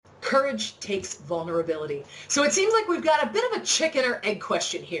Courage takes vulnerability. So it seems like we've got a bit of a chicken or egg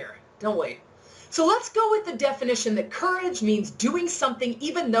question here, don't we? So let's go with the definition that courage means doing something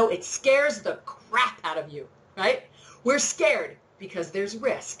even though it scares the crap out of you, right? We're scared because there's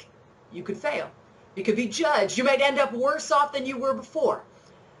risk. You could fail. You could be judged. You might end up worse off than you were before.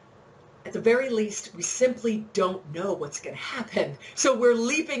 At the very least, we simply don't know what's going to happen. So we're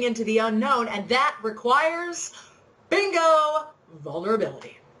leaping into the unknown, and that requires, bingo,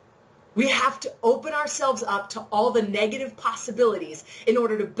 vulnerability. We have to open ourselves up to all the negative possibilities in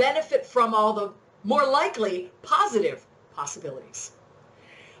order to benefit from all the more likely positive possibilities.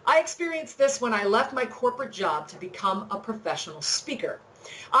 I experienced this when I left my corporate job to become a professional speaker.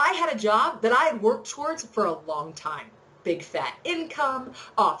 I had a job that I had worked towards for a long time. Big fat income,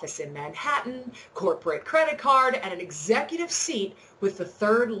 office in Manhattan, corporate credit card, and an executive seat with the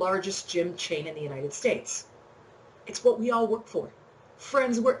third largest gym chain in the United States. It's what we all work for.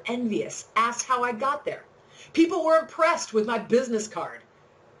 Friends were envious, asked how I got there. People were impressed with my business card.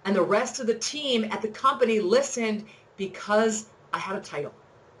 And the rest of the team at the company listened because I had a title.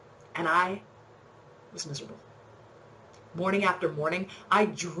 And I was miserable. Morning after morning, I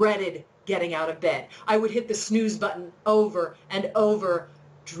dreaded getting out of bed. I would hit the snooze button over and over,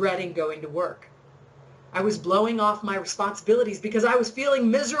 dreading going to work. I was blowing off my responsibilities because I was feeling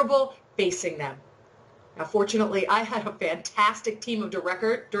miserable facing them. Now, fortunately, I had a fantastic team of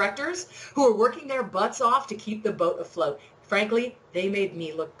directors who were working their butts off to keep the boat afloat. Frankly, they made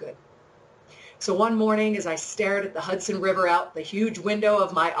me look good. So one morning, as I stared at the Hudson River out the huge window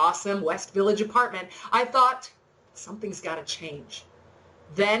of my awesome West Village apartment, I thought, something's got to change.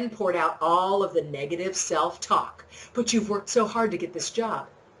 Then poured out all of the negative self-talk. But you've worked so hard to get this job.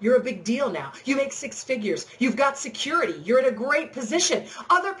 You're a big deal now. You make 6 figures. You've got security. You're in a great position.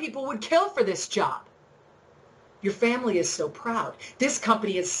 Other people would kill for this job. Your family is so proud. This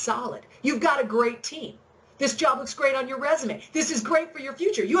company is solid. You've got a great team. This job looks great on your resume. This is great for your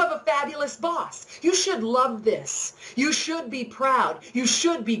future. You have a fabulous boss. You should love this. You should be proud. You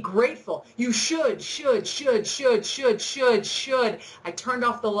should be grateful. You should. I turned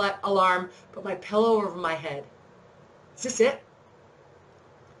off the alarm, put my pillow over my head. Is this it?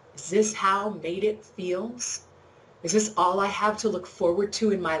 Is this how made it feels? Is this all I have to look forward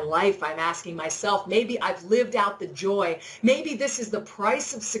to in my life? I'm asking myself. Maybe I've lived out the joy. Maybe this is the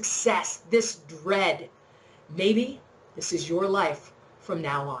price of success, this dread. Maybe this is your life from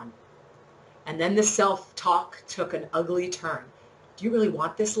now on. And then the self-talk took an ugly turn. Do you really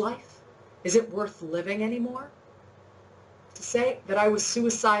want this life? Is it worth living anymore? To say that I was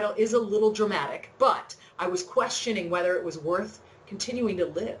suicidal is a little dramatic, but I was questioning whether it was worth continuing to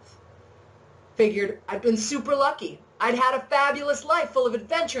live. Figured I'd been super lucky. I'd had a fabulous life full of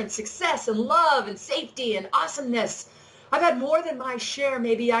adventure and success and love and safety and awesomeness. I've had more than my share.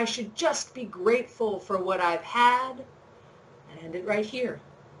 Maybe I should just be grateful for what I've had and end it right here.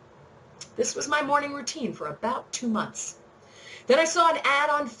 This was my morning routine for about 2 months. Then I saw an ad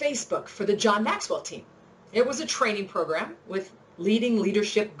on Facebook for the John Maxwell team. It was a training program with leading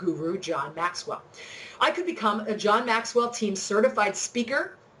leadership guru John Maxwell. I could become a John Maxwell team certified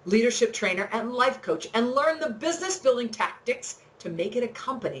speaker, leadership trainer, and life coach and learn the business building tactics to make it a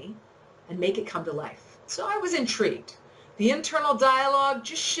company and make it come to life. So I was intrigued. The internal dialogue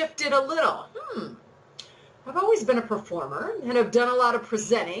just shifted a little. I've always been a performer and have done a lot of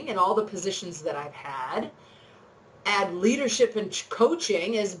presenting in all the positions that I've had. Add leadership and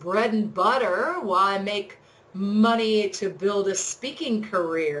coaching as bread and butter while I make money to build a speaking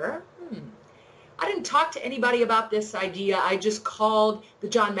career. I didn't talk to anybody about this idea. I just called the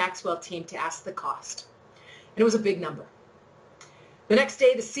John Maxwell team to ask the cost. And it was a big number. The next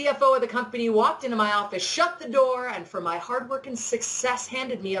day, the CFO of the company walked into my office, shut the door, and for my hard work and success,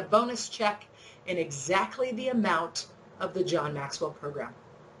 handed me a bonus check in exactly the amount of the John Maxwell program.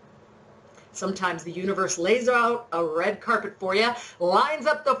 Sometimes the universe lays out a red carpet for you, lines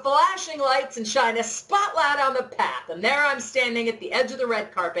up the flashing lights, and shine a spotlight on the path. And there I'm standing at the edge of the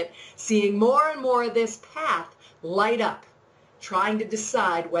red carpet, seeing more and more of this path light up, trying to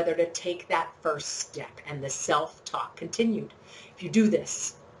decide whether to take that first step. And the self-talk continued. If you do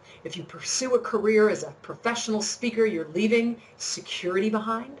this, if you pursue a career as a professional speaker, you're leaving security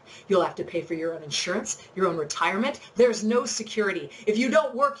behind. You'll have to pay for your own insurance, your own retirement. There's no security. If you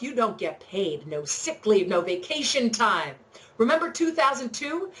don't work, you don't get paid. No sick leave, no vacation time. Remember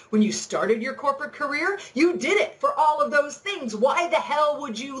 2002 when you started your corporate career? You did it for all of those things. Why the hell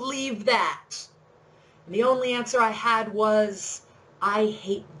would you leave that? And the only answer I had was, I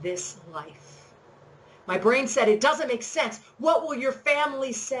hate this life. My brain said, it doesn't make sense. What will your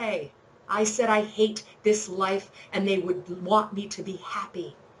family say? I said, I hate this life, and they would want me to be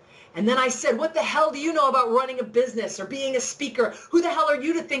happy. And then I said, what the hell do you know about running a business or being a speaker? Who the hell are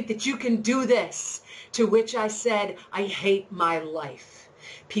you to think that you can do this? To which I said, I hate my life.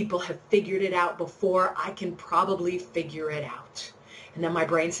 People have figured it out before. I can probably figure it out. And then my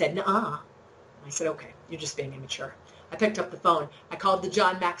brain said, nuh-uh. I said, okay, you're just being immature. I picked up the phone. I called the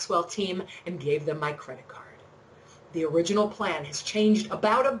John Maxwell team and gave them my credit card. The original plan has changed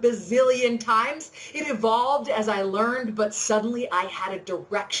about a bazillion times. It evolved as I learned, but suddenly I had a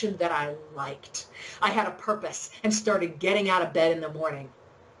direction that I liked. I had a purpose and started getting out of bed in the morning.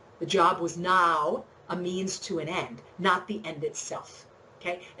 The job was now a means to an end, not the end itself.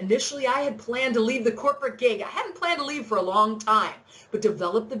 Okay? Initially, I had planned to leave the corporate gig. I hadn't planned to leave for a long time, but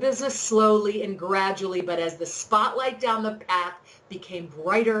developed the business slowly and gradually. But as the spotlight down the path became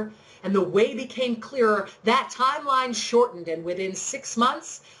brighter and the way became clearer, that timeline shortened. And within 6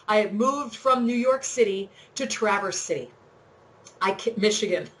 months, I had moved from New York City to Traverse City,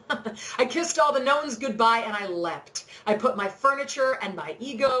 Michigan. I kissed all the knowns goodbye and I leapt. I put my furniture and my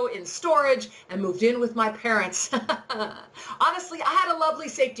ego in storage and moved in with my parents. Honestly, I had a lovely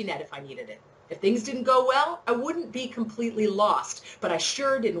safety net if I needed it. If things didn't go well, I wouldn't be completely lost, but I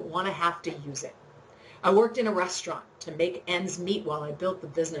sure didn't want to have to use it. I worked in a restaurant to make ends meet while I built the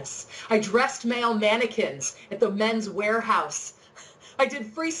business. I dressed male mannequins at the Men's Warehouse. I did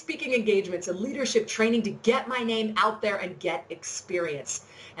free speaking engagements and leadership training to get my name out there and get experience.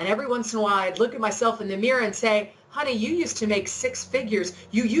 And every once in a while, I'd look at myself in the mirror and say, honey, you used to make 6 figures.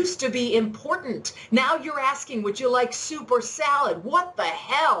 You used to be important. Now you're asking, would you like soup or salad? What the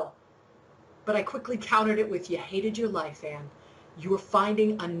hell? But I quickly countered it with, you hated your life, Ann. You are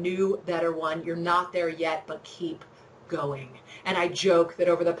finding a new, better one. You're not there yet, but keep going. And I joke that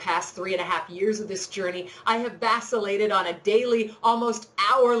over the past 3.5 years of this journey, I have vacillated on a daily, almost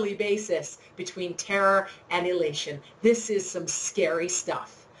hourly basis between terror and elation. This is some scary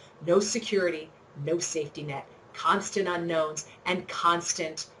stuff. No security, no safety net, constant unknowns, and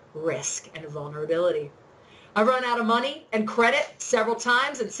constant risk and vulnerability. I've run out of money and credit several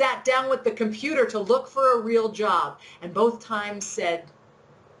times and sat down with the computer to look for a real job. And both times said,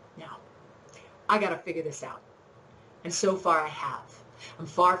 no, I got to figure this out. And so far I have. I'm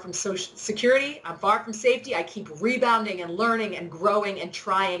far from social security. I'm far from safety. I keep rebounding and learning and growing and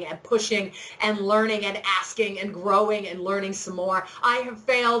trying and pushing and learning and asking and growing and learning some more. I have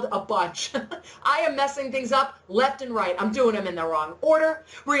failed a bunch. I am messing things up left and right. I'm doing them in the wrong order,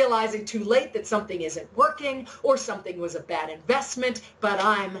 realizing too late that something isn't working or something was a bad investment, but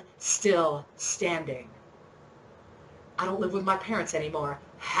I'm still standing. I don't live with my parents anymore.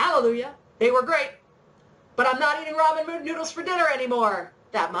 Hallelujah. They were great. But I'm not eating ramen noodles for dinner anymore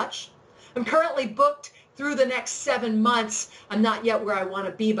that much. I'm currently booked through the next 7 months. I'm not yet where I want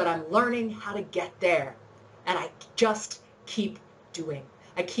to be, but I'm learning how to get there. And I just keep doing.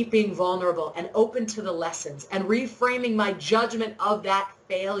 I keep being vulnerable and open to the lessons and reframing my judgment of that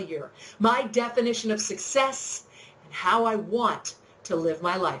failure, my definition of success, and how I want to live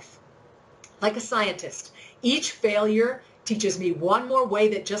my life. Like a scientist, each failure teaches me one more way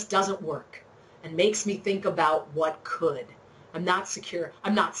that just doesn't work and makes me think about what could. I'm not secure.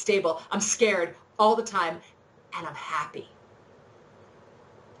 I'm not stable. I'm scared all the time, and I'm happy.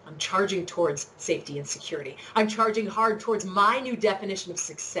 I'm charging towards safety and security. I'm charging hard towards my new definition of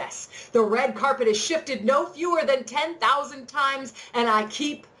success. The red carpet has shifted no fewer than 10,000 times, and I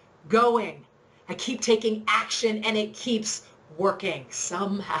keep going. I keep taking action, and it keeps working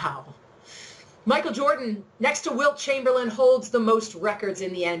somehow. Michael Jordan, next to Wilt Chamberlain, holds the most records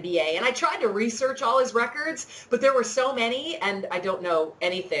in the NBA. And I tried to research all his records, but there were so many, and I don't know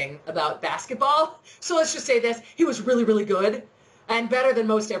anything about basketball. So let's just say this. He was really, really good and better than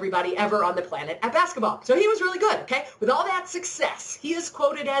most everybody ever on the planet at basketball. So he was really good, okay? With all that success, he is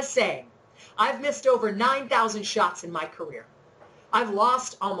quoted as saying, I've missed over 9,000 shots in my career. I've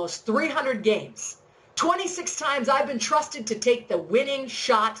lost almost 300 games. 26 times I've been trusted to take the winning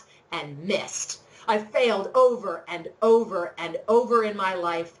shot and missed. I've failed over and over and over in my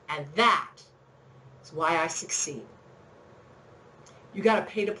life, and that is why I succeed. You got to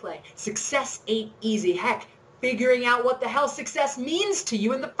pay to play. Success ain't easy. Heck, figuring out what the hell success means to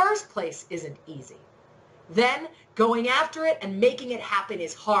you in the first place isn't easy. Then going after it and making it happen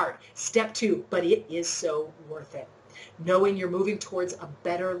is hard. Step 2, but it is so worth it. Knowing you're moving towards a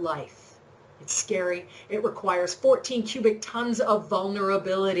better life. It's scary. It requires 14 cubic tons of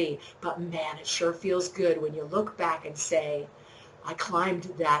vulnerability. But man, it sure feels good when you look back and say, I climbed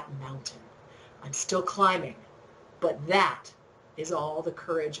that mountain. I'm still climbing. But that is all the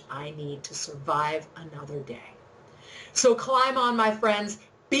courage I need to survive another day. So climb on, my friends.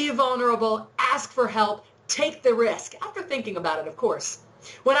 Be vulnerable. Ask for help. Take the risk. After thinking about it, of course.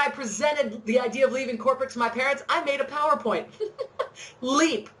 When I presented the idea of leaving corporate to my parents, I made a PowerPoint.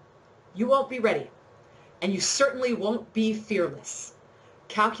 Leap. You won't be ready. And you certainly won't be fearless.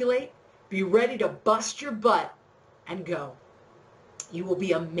 Calculate, be ready to bust your butt, and go. You will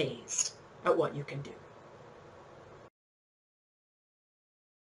be amazed at what you can do.